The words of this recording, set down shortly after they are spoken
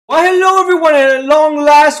Well, hello everyone, and at long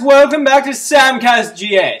last, welcome back to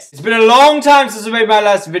SamCastGS. It's been a long time since I made my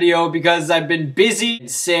last video because I've been busy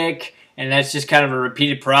and sick, and that's just kind of a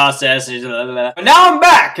repeated process. But now I'm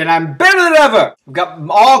back, and I'm better than ever. I've got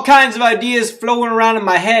all kinds of ideas flowing around in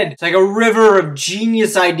my head. It's like a river of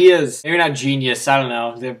genius ideas. Maybe not genius, I don't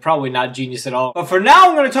know. They're probably not genius at all. But for now,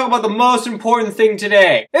 I'm going to talk about the most important thing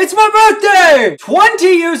today. It's my birthday! 20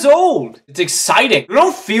 years old! It's exciting. I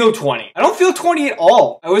don't feel 20. I don't feel 20 at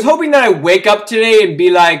all. I was hoping that I'd wake up today and be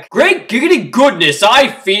like, great giggity goodness, I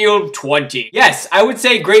feel 20. Yes, I would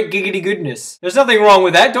say great giggity goodness. There's nothing wrong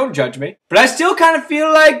with that, don't judge me. But I still kind of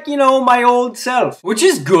feel like, you know, my old self. Which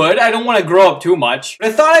is good, I don't want to grow up too much. But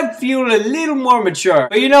I thought I'd feel a little more mature.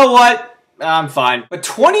 But you know what? I'm fine. But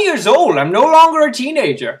 20 years old, I'm no longer a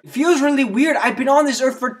teenager. It feels really weird. I've been on this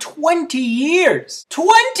earth for 20 years.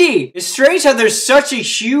 20! It's strange how there's such a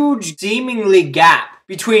huge, seemingly gap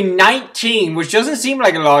between 19, which doesn't seem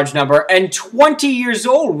like a large number, and 20 years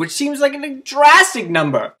old, which seems like a drastic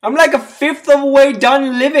number. I'm like a fifth of the way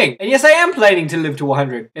done living. And yes, I am planning to live to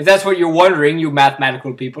 100. If that's what you're wondering, you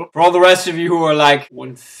mathematical people. For all the rest of you who are like,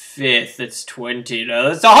 1/5, that's 20, no,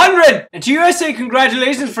 that's 100! And to you I say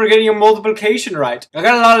congratulations for getting your multiplication right. I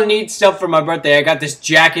got a lot of neat stuff for my birthday. I got this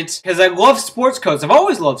jacket, because I love sports coats. I've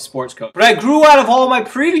always loved sports coats. But I grew out of all my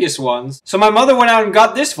previous ones, so my mother went out and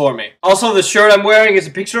got this for me. Also, the shirt I'm wearing is a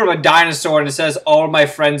picture of a dinosaur and it says, all my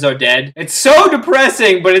friends are dead. It's so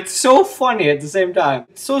depressing, but it's so funny at the same time.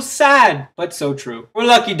 It's so sad, but so true. We're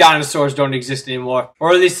lucky dinosaurs don't exist anymore.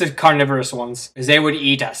 Or at least the carnivorous ones, because they would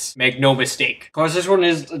eat us. Make no mistake. Of course, this one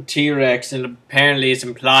is a T-Rex, and apparently it's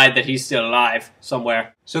implied that he's still alive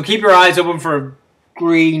somewhere. So keep your eyes open for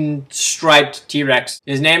green striped T-Rex.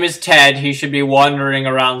 His name is Ted. He should be wandering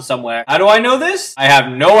around somewhere. How do I know this? I have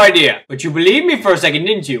no idea. But you believed me for a second,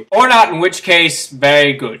 didn't you? Or not, in which case,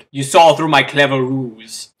 very good. You saw through my clever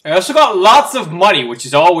ruse. I also got lots of money, which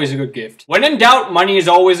is always a good gift. When in doubt, money is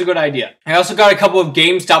always a good idea. I also got a couple of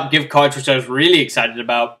GameStop gift cards, which I was really excited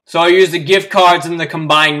about. So I used the gift cards and the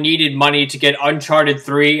combined needed money to get Uncharted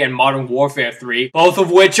 3 and Modern Warfare 3, both of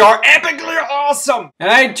which are epically awesome. And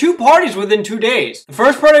I had 2 parties within 2 days. The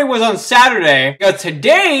first party was on Saturday, because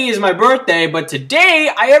today is my birthday, but today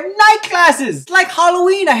I have night classes. It's like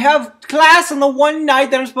Halloween. I have class on the one night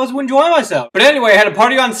that I'm supposed to enjoy myself. But anyway, I had a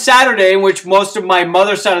party on Saturday in which most of my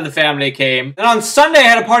mother's side of the family came. And on Sunday, I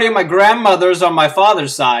had a party at my grandmother's on my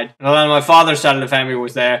father's side. And on my father's side of the family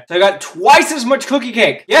was there. So I got twice as much cookie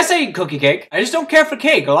cake. Yes, I eat cookie cake. I just don't care for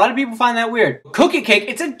cake. A lot of people find that weird. Cookie cake,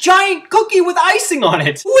 it's a giant cookie with icing on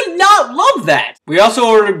it. Who would not love that? We also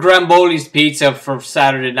ordered Gramboli's pizza for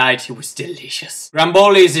Saturday night. It was delicious.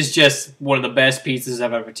 Gramboli's is just one of the best pizzas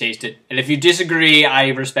I've ever tasted. And if you disagree, I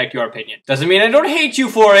respect your opinion. Doesn't mean I don't hate you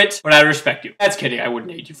for it, but I respect you. That's kidding. I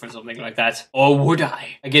wouldn't hate you for something like that. Or would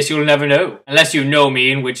I? I guess you'll never know. Unless you know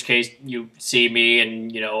me, in which case you see me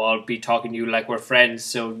and, you know, I'll be talking to you like we're friends,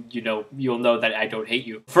 so, you know, you'll know that I don't hate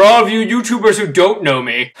you. For all of you YouTubers who don't know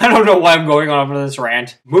me, I don't know why I'm going on for this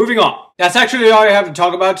rant. Moving on. That's actually all I have to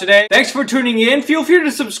talk about today. Thanks for tuning in. Feel free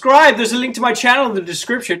to subscribe. There's a link to my channel in the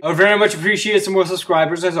description. I would very much appreciate some more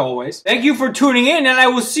subscribers as always. Thank you for tuning in, and I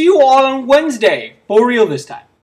will see you all on Wednesday. For real this time.